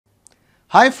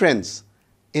Hi friends,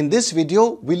 in this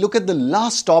video we look at the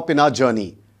last stop in our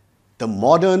journey, the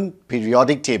modern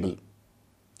periodic table.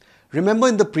 Remember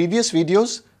in the previous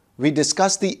videos we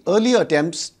discussed the earlier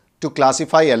attempts to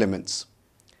classify elements,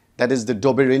 that is the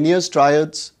Doberanier's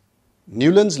triads,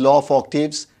 Newland's law of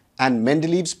octaves and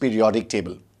Mendeleev's periodic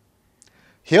table.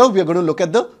 Here we are going to look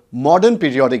at the modern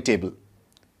periodic table,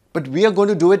 but we are going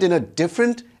to do it in a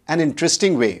different and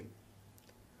interesting way.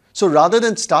 So rather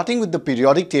than starting with the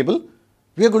periodic table,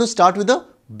 we are going to start with a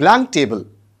blank table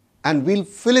and we'll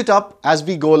fill it up as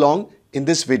we go along in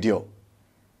this video.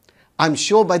 I'm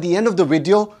sure by the end of the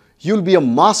video, you'll be a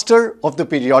master of the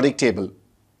periodic table.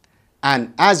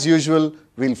 And as usual,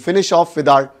 we'll finish off with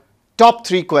our top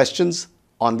 3 questions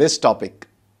on this topic.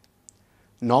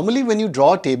 Normally, when you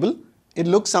draw a table, it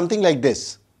looks something like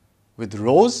this, with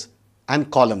rows and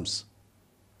columns.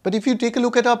 But if you take a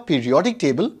look at our periodic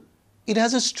table, it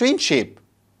has a strange shape,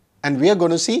 and we are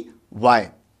going to see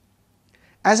why.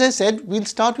 As I said, we'll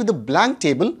start with a blank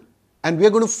table and we are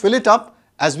going to fill it up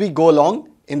as we go along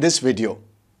in this video.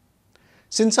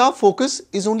 Since our focus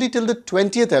is only till the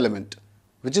 20th element,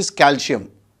 which is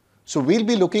calcium, so we'll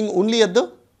be looking only at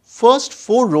the first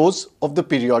 4 rows of the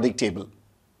periodic table.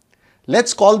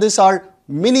 Let's call this our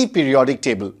mini periodic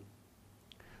table.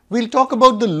 We'll talk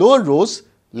about the lower rows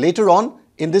later on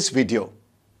in this video.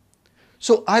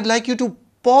 So I'd like you to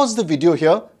pause the video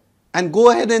here and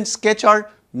go ahead and sketch our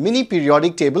mini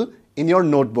periodic table in your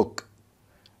notebook.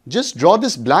 Just draw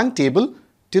this blank table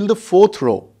till the 4th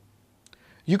row.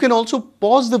 You can also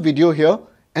pause the video here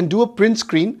and do a print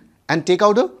screen and take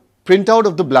out a printout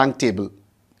of the blank table.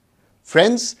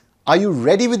 Friends, are you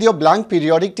ready with your blank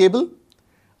periodic table?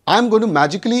 I'm going to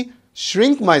magically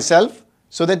shrink myself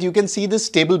so that you can see this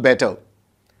table better.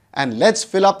 And let's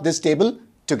fill up this table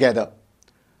together.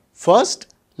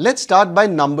 First, let's start by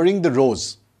numbering the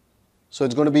rows. So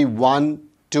it's going to be 1,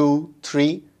 2,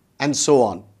 3 and so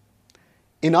on.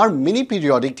 In our mini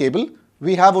periodic table,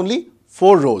 we have only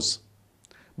 4 rows.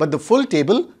 But the full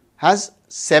table has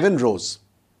 7 rows.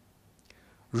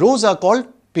 Rows are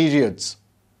called periods.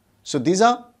 So these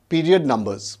are period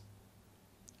numbers.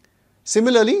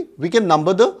 Similarly, we can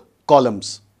number the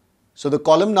columns. So the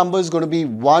column number is going to be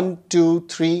 1, 2,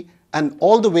 3 and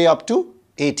all the way up to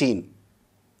 18.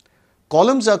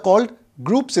 Columns are called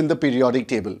groups in the periodic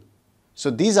table. So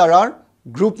these are our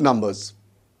group numbers.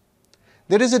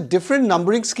 There is a different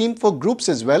numbering scheme for groups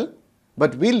as well,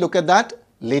 but we'll look at that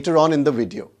later on in the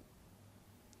video.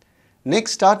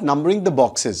 Next, start numbering the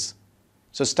boxes.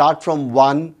 So start from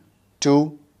 1,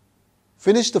 2,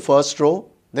 finish the first row,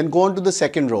 then go on to the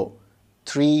second row,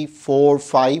 3, 4,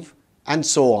 5 and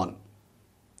so on.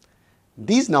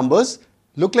 These numbers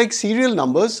look like serial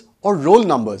numbers or roll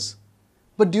numbers.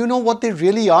 But do you know what they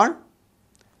really are?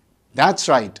 That's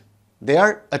right. They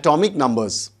are atomic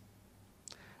numbers.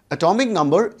 Atomic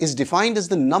number is defined as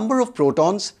the number of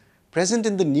protons present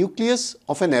in the nucleus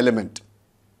of an element.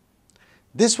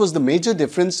 This was the major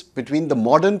difference between the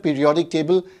modern periodic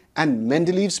table and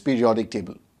Mendeleev's periodic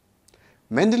table.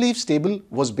 Mendeleev's table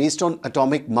was based on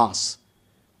atomic mass,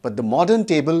 but the modern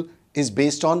table is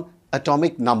based on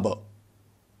atomic number.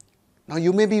 Now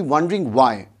you may be wondering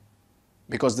why.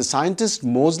 Because the scientist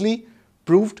Moseley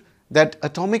proved that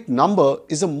atomic number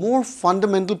is a more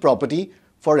fundamental property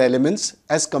for elements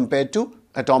as compared to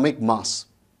atomic mass.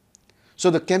 So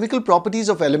the chemical properties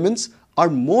of elements are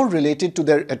more related to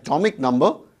their atomic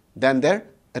number than their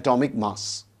atomic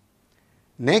mass.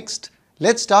 Next,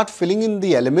 let's start filling in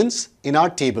the elements in our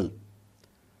table.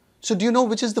 So do you know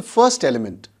which is the first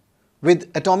element with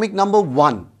atomic number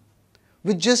 1,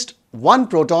 with just 1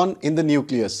 proton in the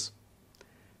nucleus?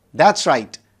 That's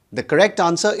right. The correct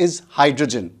answer is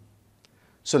hydrogen.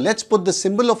 So let's put the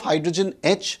symbol of hydrogen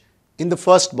H in the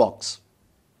first box.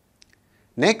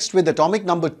 Next, with atomic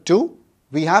number 2,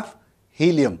 we have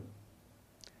helium.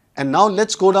 And now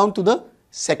let's go down to the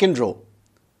second row.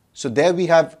 So there we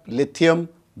have lithium,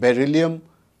 beryllium,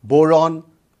 boron,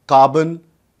 carbon,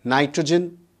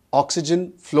 nitrogen,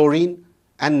 oxygen, fluorine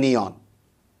and neon.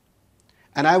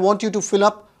 And I want you to fill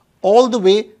up all the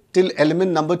way till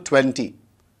element number 20.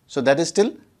 So that is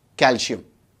till calcium.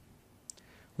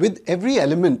 With every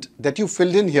element that you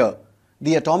filled in here,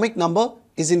 the atomic number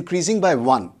is increasing by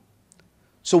 1.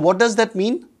 So what does that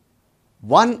mean?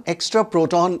 1 extra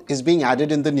proton is being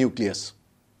added in the nucleus.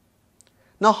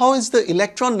 Now how is the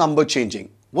electron number changing?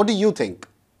 What do you think?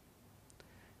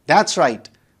 That's right.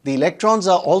 The electrons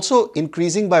are also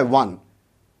increasing by 1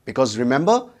 because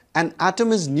remember, an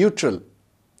atom is neutral.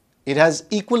 It has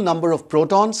equal number of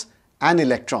protons and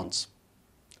electrons.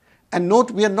 And note,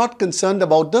 we are not concerned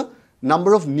about the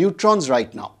number of neutrons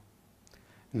right now.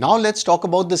 Now let's talk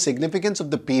about the significance of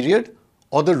the period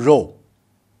or the row.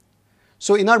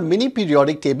 So in our mini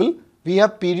periodic table, we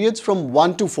have periods from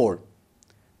 1 to 4.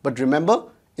 But remember,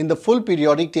 in the full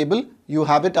periodic table, you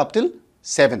have it up till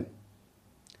 7.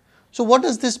 So what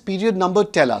does this period number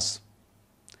tell us?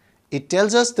 It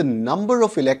tells us the number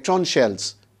of electron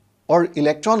shells or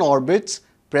electron orbits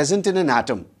present in an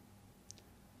atom.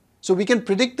 So we can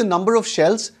predict the number of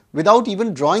shells without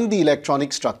even drawing the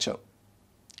electronic structure.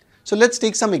 So let's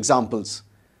take some examples.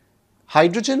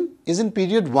 Hydrogen is in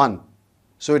period 1,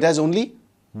 so it has only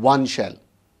one shell.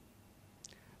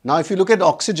 Now if you look at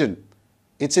oxygen,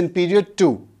 it's in period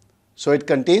 2, so it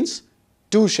contains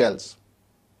 2 shells.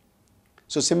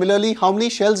 So similarly, how many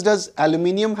shells does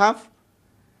aluminium have?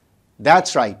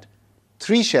 That's right,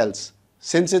 3 shells,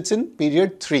 since it's in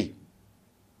period 3.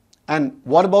 And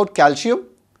what about calcium?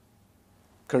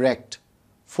 Correct,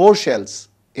 4 shells.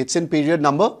 It's in period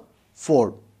number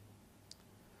 4.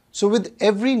 So with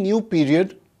every new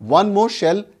period, one more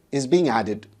shell is being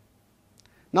added.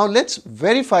 Now let's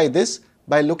verify this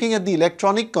by looking at the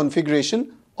electronic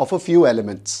configuration of a few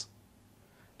elements.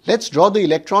 Let's draw the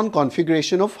electron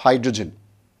configuration of hydrogen.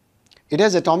 It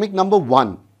has atomic number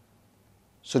 1.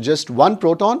 So just one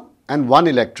proton and one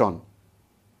electron.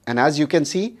 And as you can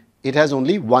see, it has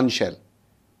only one shell.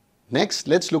 Next,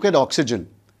 let's look at oxygen.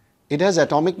 It has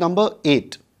atomic number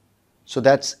 8. So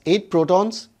that's 8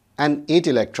 protons and 8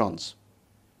 electrons.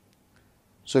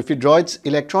 So if you draw its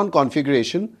electron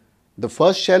configuration, the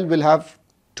first shell will have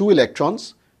 2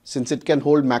 electrons since it can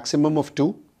hold maximum of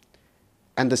 2,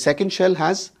 and the second shell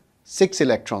has 6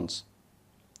 electrons.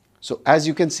 So as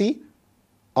you can see,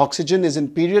 oxygen is in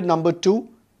period number 2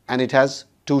 and it has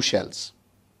 2 shells.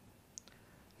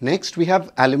 Next we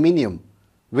have aluminium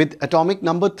with atomic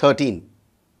number 13.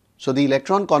 So the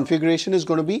electron configuration is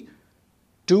going to be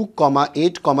 2,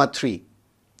 8, 3.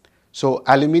 So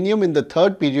aluminium in the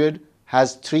third period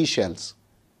has 3 shells.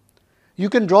 You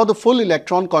can draw the full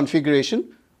electron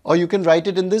configuration or you can write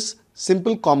it in this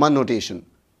simple comma notation,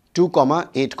 2,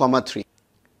 8, 3.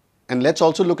 And let's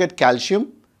also look at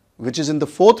calcium, which is in the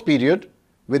fourth period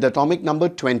with atomic number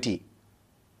 20.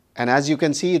 And as you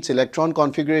can see, its electron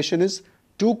configuration is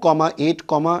 2, 8,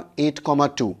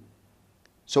 8, 2.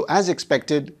 So as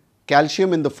expected,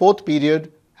 calcium in the fourth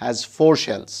period has 4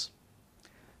 shells.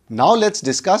 Now let's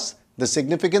discuss the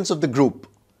significance of the group.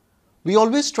 We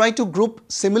always try to group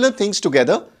similar things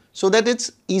together so that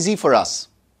it's easy for us.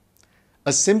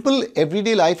 A simple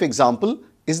everyday life example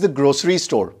is the grocery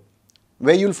store,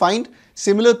 where you'll find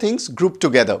similar things grouped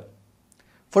together.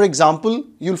 For example,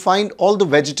 you'll find all the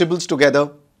vegetables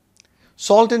together,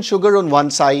 salt and sugar on one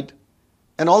side,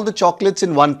 and all the chocolates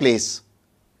in one place.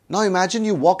 Now imagine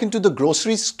you walk into the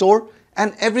grocery store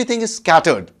and everything is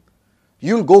scattered.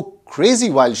 You'll go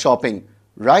crazy while shopping,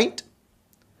 right?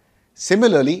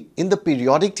 Similarly, in the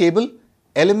periodic table,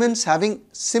 elements having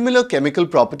similar chemical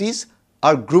properties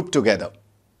are grouped together.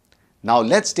 Now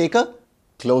let's take a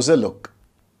closer look.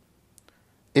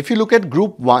 If you look at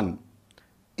group 1,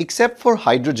 except for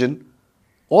hydrogen,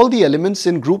 all the elements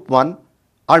in group 1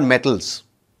 are metals.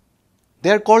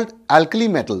 They are called alkali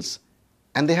metals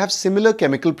and they have similar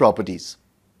chemical properties.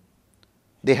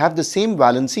 They have the same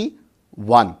valency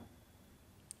 1.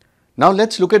 Now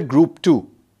let's look at group 2.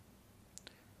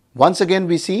 Once again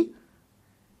we see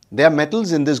there are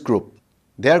metals in this group.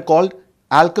 They are called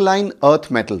alkaline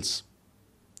earth metals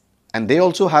and they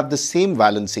also have the same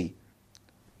valency.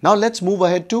 Now let's move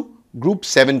ahead to group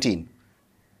 17.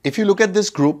 If you look at this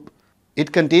group,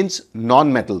 it contains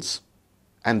non-metals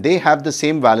and they have the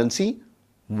same valency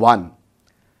 1.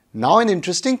 Now an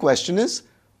interesting question is,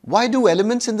 why do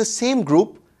elements in the same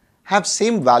group have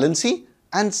same valency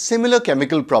and similar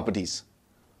chemical properties?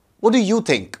 What do you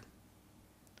think?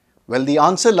 Well, the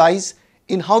answer lies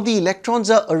in how the electrons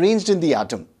are arranged in the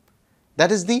atom.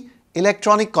 That is the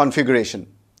electronic configuration.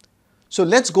 So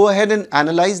let's go ahead and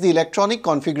analyze the electronic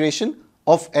configuration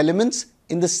of elements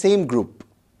in the same group.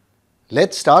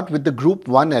 Let's start with the group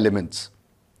 1 elements: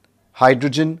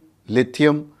 hydrogen,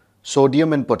 lithium,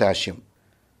 sodium and potassium.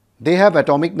 They have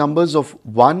atomic numbers of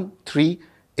 1, 3,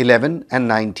 11 and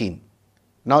 19.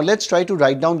 Now let's try to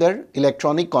write down their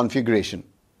electronic configuration.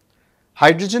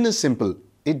 Hydrogen is simple.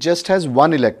 It just has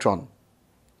 1 electron.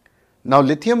 Now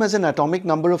lithium has an atomic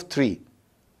number of 3.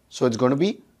 So it's going to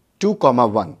be 2,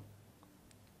 1.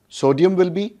 Sodium will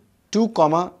be 2,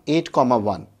 8,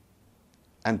 1.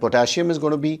 And potassium is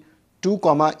going to be 2,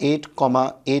 8,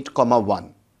 8,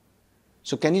 1.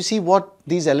 So can you see what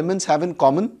these elements have in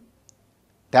common?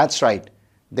 That's right.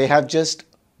 They have just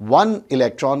 1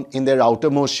 electron in their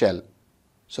outermost shell.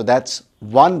 So that's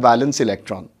 1 valence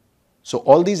electron. So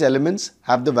all these elements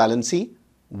have the valency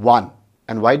 1.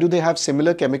 And why do they have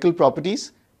similar chemical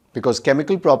properties? Because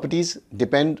chemical properties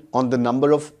depend on the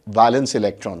number of valence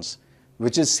electrons,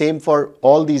 which is same for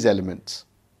all these elements.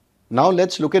 Now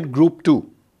let's look at group 2.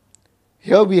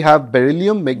 Here we have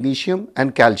beryllium, magnesium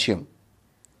and calcium.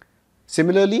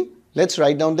 Similarly, let's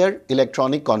write down their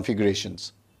electronic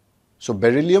configurations. So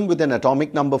beryllium with an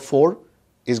atomic number 4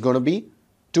 is going to be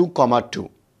 2, 2.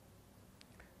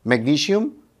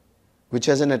 Magnesium, which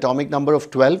has an atomic number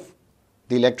of 12,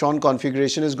 the electron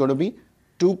configuration is going to be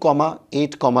 2,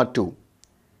 8, 2.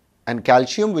 And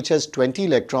calcium, which has 20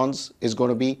 electrons, is going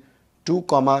to be 2,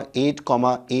 8,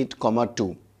 8,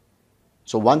 2.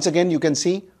 So once again you can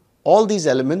see all these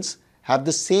elements have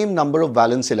the same number of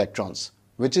valence electrons,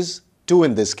 which is 2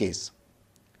 in this case.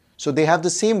 So they have the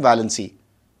same valency,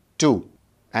 2,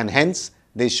 and hence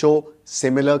they show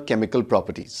similar chemical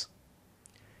properties.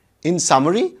 In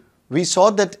summary, we saw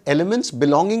that elements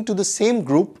belonging to the same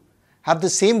group have the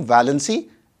same valency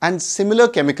and similar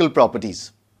chemical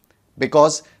properties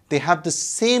because they have the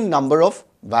same number of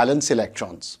valence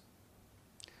electrons.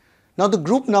 Now the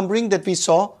group numbering that we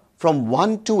saw from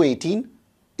 1 to 18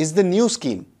 is the new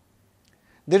scheme.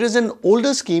 There is an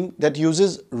older scheme that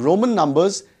uses Roman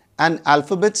numbers and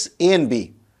alphabets A and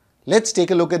B. Let's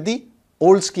take a look at the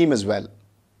old scheme as well.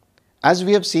 As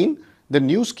we have seen, the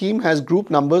new scheme has group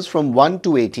numbers from 1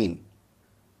 to 18.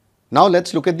 Now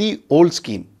let's look at the old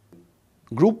scheme.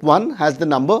 Group 1 has the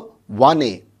number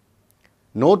 1A.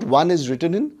 Note 1 is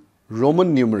written in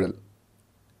Roman numeral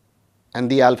and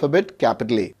the alphabet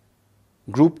capital A.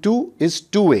 Group 2 is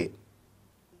 2A.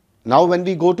 Now when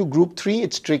we go to group 3,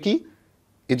 it's tricky.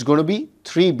 It's going to be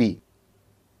 3B.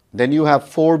 Then you have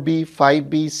 4B,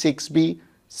 5B, 6B,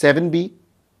 7B,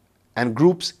 and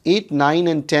groups 8, 9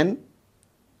 and 10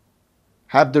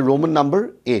 have the Roman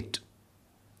number 8.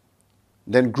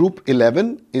 Then group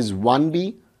 11 is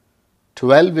 1B,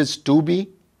 12 is 2B,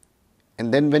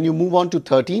 and then when you move on to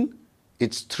 13,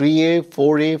 it's 3A,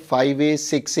 4A, 5A,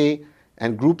 6A,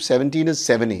 and group 17 is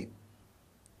 7A.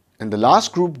 And the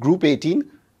last group, group 18,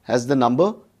 has the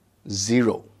number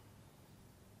 0.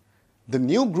 The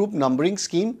new group numbering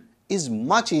scheme is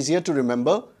much easier to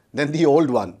remember than the old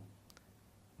one.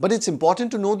 But it's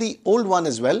important to know the old one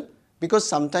as well because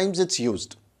sometimes it's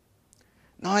used.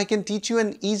 Now I can teach you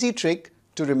an easy trick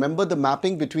to remember the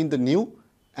mapping between the new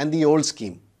and the old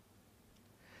scheme.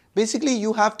 Basically,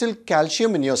 you have till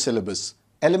calcium in your syllabus,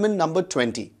 element number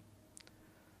 20.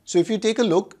 So if you take a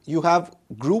look, you have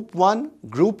group 1,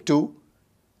 group 2,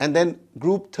 and then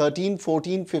group 13,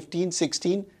 14, 15,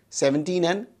 16, 17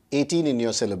 and 18 in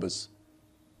your syllabus.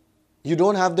 You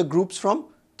don't have the groups from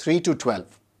 3 to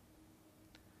 12.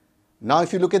 Now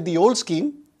if you look at the old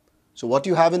scheme, so what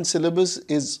you have in syllabus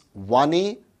is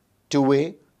 1A,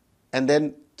 2A, and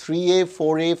then 3A,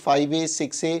 4A, 5A,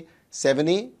 6A,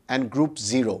 7A and group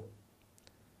 0.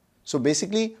 So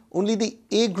basically only the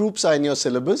A groups are in your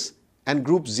syllabus and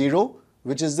group 0,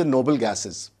 which is the noble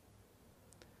gases.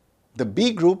 The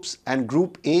B groups and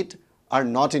group 8 are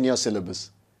not in your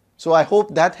syllabus. So I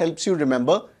hope that helps you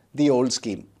remember the old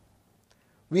scheme.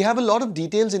 We have a lot of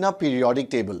details in our periodic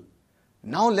table.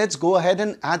 Now let's go ahead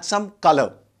and add some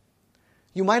color.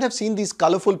 You might have seen these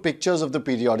colorful pictures of the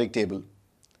periodic table,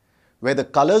 where the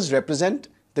colors represent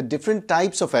the different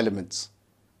types of elements.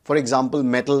 For example,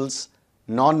 metals,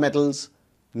 non-metals,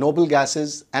 noble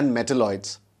gases and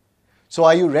metalloids. So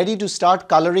are you ready to start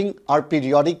coloring our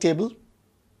periodic table?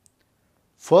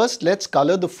 First, let's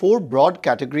color the 4 broad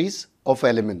categories of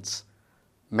elements: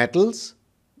 metals,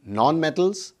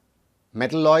 non-metals,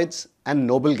 metalloids and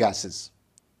noble gases.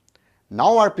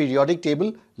 Now our periodic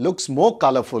table looks more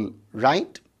colorful,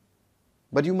 right?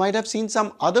 But you might have seen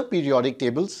some other periodic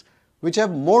tables which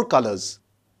have more colors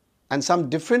and some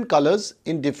different colors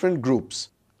in different groups,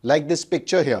 like this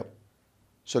picture here.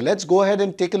 So let's go ahead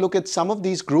and take a look at some of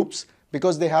these groups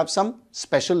because they have some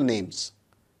special names.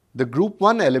 The group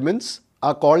 1 elements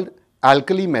are called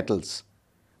alkali metals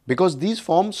because these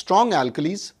form strong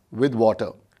alkalis with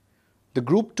water. The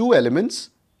group 2 elements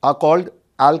are called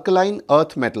alkaline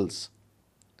earth metals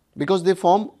because they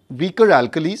form weaker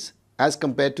alkalis as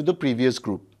compared to the previous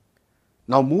group.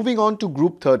 Now moving on to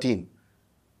group 13.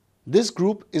 This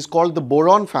group is called the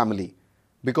boron family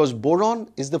because boron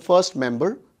is the first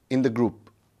member in the group.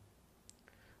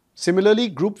 Similarly,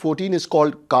 group 14 is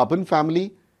called carbon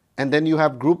family, and then you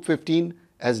have group 15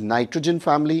 as nitrogen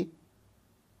family,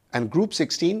 and group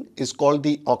 16 is called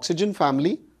the oxygen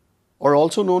family, or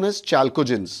also known as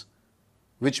chalcogens,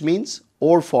 which means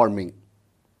ore forming.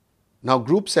 Now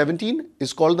group 17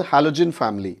 is called the halogen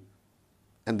family,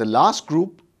 and the last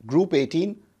group, group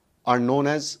 18, are known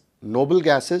as noble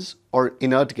gases or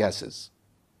inert gases.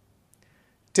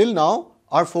 Till now,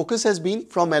 our focus has been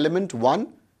from element 1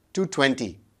 to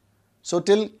 20. So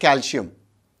till calcium.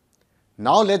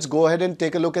 Now let's go ahead and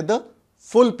take a look at the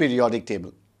full periodic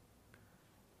table.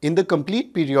 In the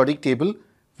complete periodic table,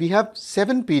 we have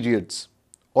 7 periods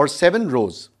or 7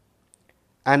 rows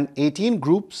and 18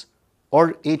 groups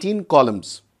or 18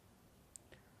 columns.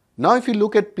 Now if you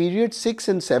look at period 6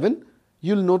 and 7,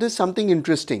 you'll notice something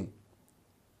interesting,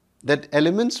 that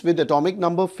elements with atomic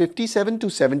number 57 to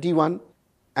 71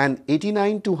 and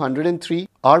 89 to 103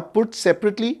 are put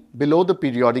separately below the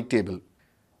periodic table.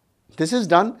 This is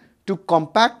done to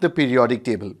compact the periodic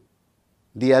table.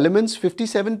 The elements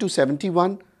 57 to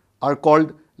 71 are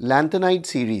called lanthanide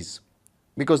series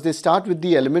because they start with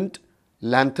the element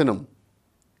lanthanum.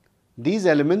 These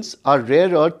elements are rare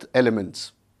earth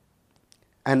elements.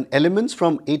 And elements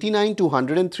from 89 to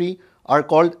 103 are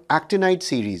called actinide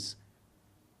series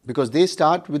because they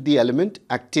start with the element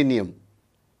actinium.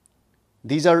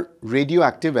 These are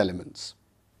radioactive elements.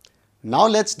 Now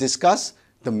let's discuss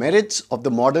the merits of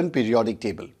the modern periodic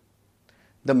table.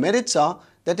 The merits are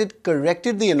that it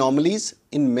corrected the anomalies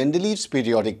in Mendeleev's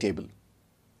periodic table.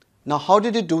 Now how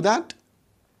did it do that?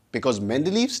 Because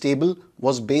Mendeleev's table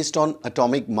was based on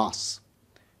atomic mass,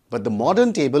 but the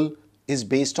modern table is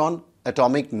based on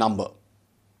atomic number.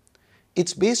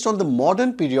 It's based on the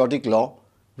modern periodic law,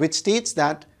 which states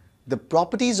that the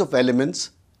properties of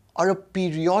elements are a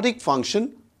periodic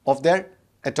function of their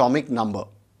atomic number.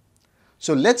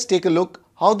 So let's take a look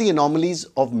how the anomalies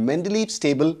of Mendeleev's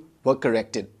table were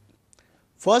corrected.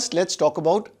 First, let's talk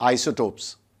about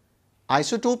isotopes.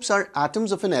 Isotopes are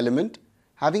atoms of an element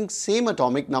having same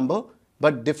atomic number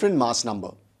but different mass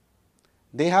number.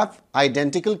 They have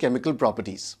identical chemical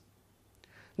properties.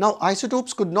 Now,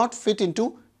 isotopes could not fit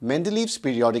into Mendeleev's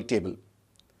periodic table.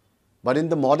 But in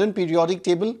the modern periodic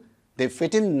table, they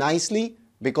fit in nicely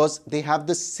because they have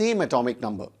the same atomic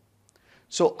number.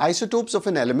 So, isotopes of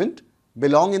an element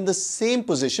belong in the same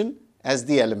position as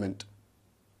the element.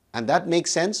 And that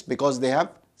makes sense because they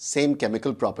have same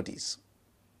chemical properties.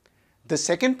 The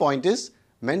second point is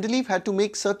Mendeleev had to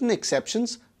make certain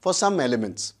exceptions for some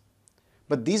elements.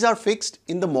 But these are fixed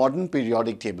in the modern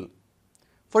periodic table.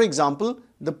 For example,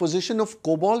 the position of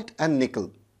cobalt and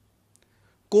nickel.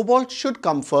 Cobalt should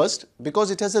come first because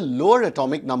it has a lower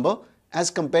atomic number as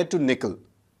compared to nickel,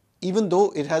 even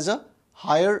though it has a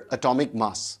higher atomic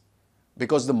mass,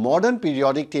 because the modern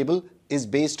periodic table is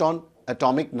based on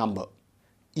atomic number.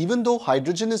 Even though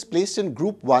hydrogen is placed in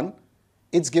group 1,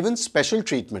 it's given special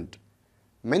treatment.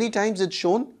 Many times it's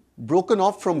shown broken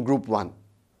off from group 1.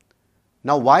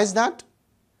 Now why is that?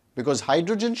 Because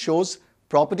hydrogen shows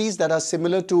properties that are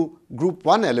similar to group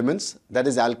 1 elements, that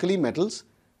is alkali metals,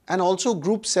 and also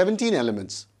group 17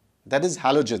 elements, that is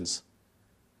halogens.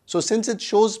 So since it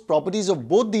shows properties of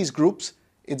both these groups,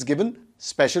 it's given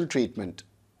special treatment.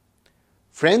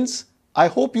 Friends, I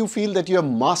hope you feel that you have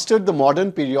mastered the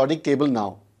modern periodic table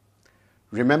now.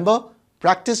 Remember,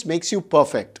 practice makes you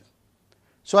perfect.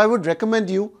 So I would recommend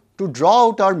you to draw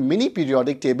out our mini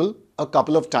periodic table a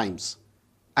couple of times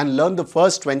and learn the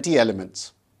first 20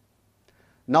 elements.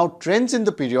 Now, trends in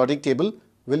the periodic table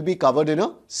will be covered in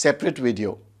a separate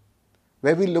video,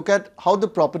 where we look at how the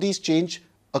properties change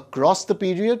across the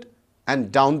period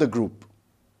and down the group.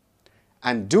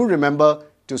 And do remember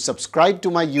to subscribe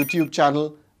to my YouTube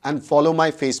channel and follow my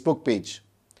Facebook page.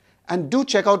 And do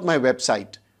check out my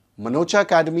website,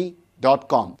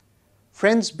 manochaacademy.com.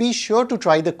 Friends, be sure to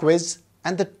try the quiz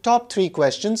and the top 3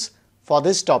 questions for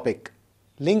this topic.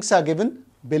 Links are given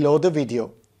below the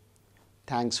video.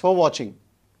 Thanks for watching.